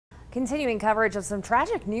Continuing coverage of some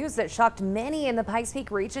tragic news that shocked many in the Pikes Peak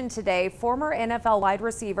region today. Former NFL wide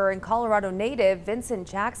receiver and Colorado native Vincent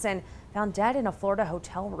Jackson found dead in a Florida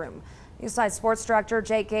hotel room. Newsline Sports Director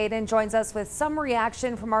Jake Gaden joins us with some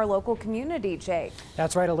reaction from our local community. Jake.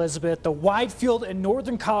 That's right, Elizabeth. The Widefield and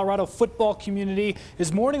Northern Colorado football community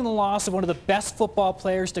is mourning the loss of one of the best football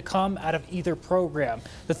players to come out of either program.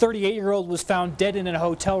 The 38-year-old was found dead in a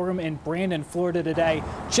hotel room in Brandon, Florida today,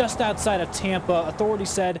 just outside of Tampa.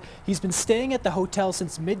 Authorities said he's been staying at the hotel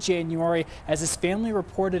since mid-January as his family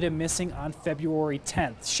reported him missing on February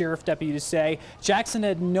 10th. Sheriff deputies say Jackson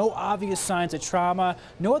had no obvious signs of trauma.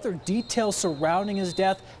 No other details surrounding his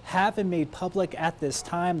death have been made public at this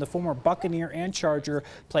time. The former Buccaneer and Charger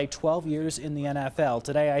played 12 years in the NFL.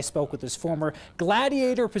 Today I spoke with his former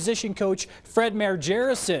Gladiator position coach Fred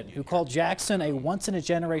Margerison, who called Jackson a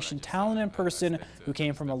once-in-a-generation talented person who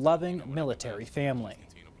came from a loving military family.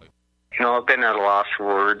 You know, I've been at a loss for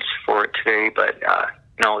words for it today, but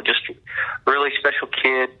just really special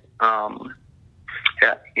kid.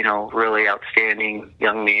 Really outstanding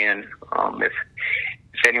young man.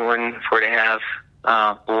 If anyone were to have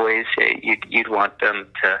boys, you'd want them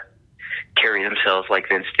to carry themselves like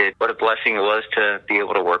Vince did. What a blessing it was to be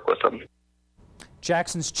able to work with them.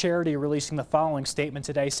 Jackson's charity releasing the following statement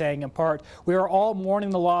today, saying in part, "We are all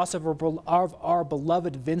mourning the loss of our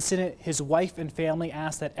beloved Vincent. His wife and family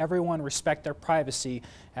ask that everyone respect their privacy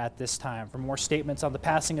at this time." For more statements on the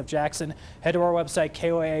passing of Jackson, head to our website,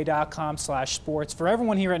 KOAA.com/sports. For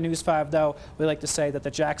everyone here at News 5, though, we'd like to say that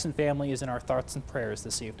the Jackson family is in our thoughts and prayers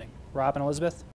this evening. Rob and Elizabeth.